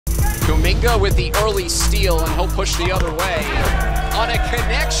Kuminga with the early steal, and he'll push the other way. On a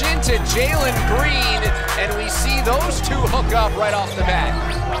connection to Jalen Green, and we see those two hook up right off the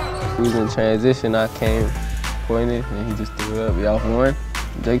bat. We was in transition, I came, pointed, and he just threw it up. We off one.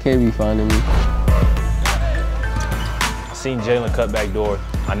 JK be finding me. I seen Jalen cut back door.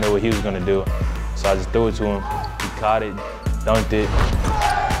 I knew what he was gonna do, so I just threw it to him. He caught it, dunked it.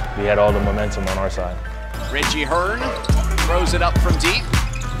 We had all the momentum on our side. Reggie Hearn throws it up from deep.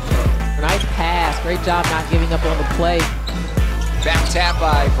 Nice pass, great job not giving up on the play. Back tap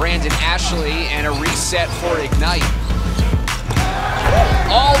by Brandon Ashley, and a reset for Ignite.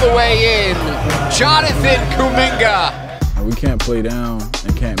 All the way in, Jonathan Kuminga. We can't play down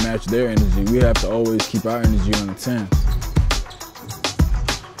and can't match their energy. We have to always keep our energy on the 10.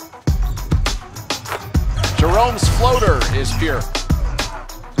 Jerome's floater is pure.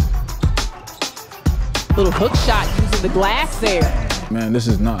 Little hook shot using the glass there. Man, this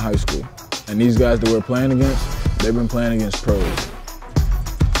is not high school. And these guys that we're playing against, they've been playing against pros.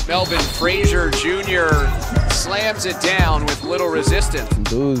 Melvin Frazier Jr. slams it down with little resistance.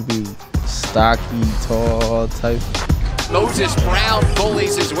 Dudes be stocky, tall type. Moses Brown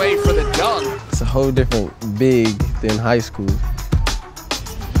bullies his way for the dunk. It's a whole different big than high school.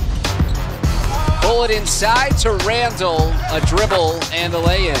 Bullet inside to Randall, a dribble and a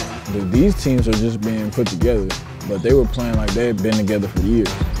lay-in. These teams are just being put together, but they were playing like they had been together for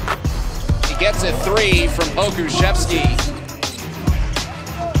years. He gets a three from Pokusevski.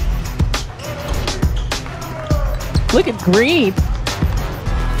 Look at Green.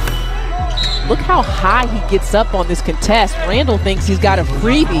 Look how high he gets up on this contest. Randall thinks he's got a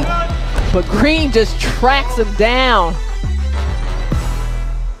freebie, but Green just tracks him down.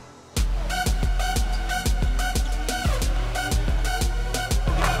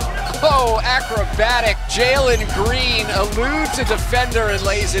 Oh, acrobatic. Jalen Green eludes a defender and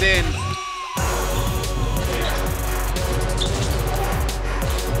lays it in.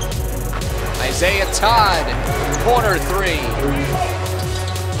 Isaiah Todd, corner three.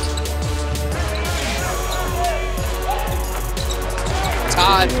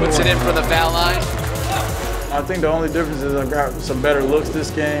 Todd puts it in for the foul line. I think the only difference is I got some better looks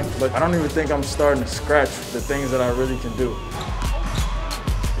this game, but I don't even think I'm starting to scratch the things that I really can do.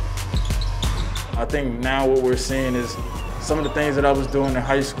 I think now what we're seeing is some of the things that I was doing in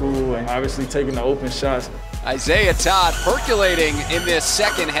high school and obviously taking the open shots. Isaiah Todd percolating in this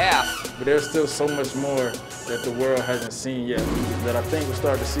second half. But there's still so much more that the world hasn't seen yet that I think we'll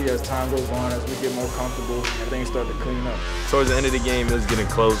start to see as time goes on, as we get more comfortable and things start to clean up. Towards the end of the game, it was getting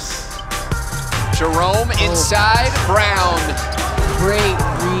close. Jerome inside, Brown. Great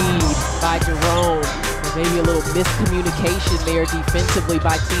read by Jerome. Maybe a little miscommunication there defensively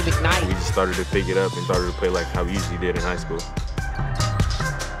by Team Ignite. We just started to pick it up and started to play like how we usually did in high school.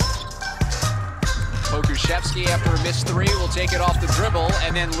 Pokusevski, after a missed three, will take it off the dribble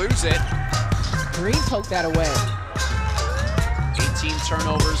and then lose it. Green poked that away. 18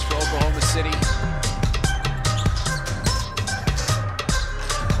 turnovers for Oklahoma City.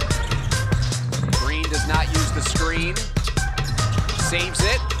 Green does not use the screen. Saves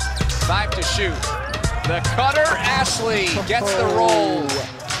it. 5 to shoot. The cutter, Ashley, gets the roll.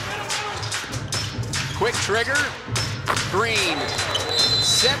 Quick trigger. Green,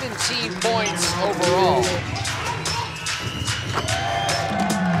 17 points overall.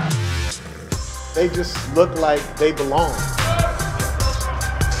 They just look like they belong.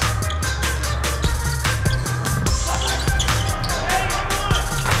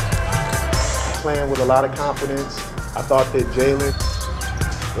 Playing with a lot of confidence. I thought that Jalen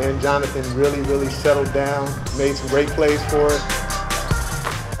and Jonathan really settled down, made some great plays for us.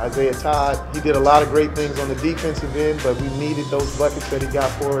 Isaiah Todd, he did a lot of great things on the defensive end, but we needed those buckets that he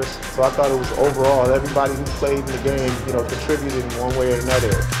got for us. So I thought it was overall, everybody who played in the game, contributed in one way or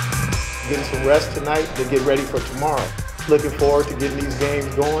another. Getting some rest tonight to get ready for tomorrow. Looking forward to getting these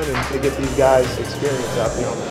games going and to get these guys experience out there on the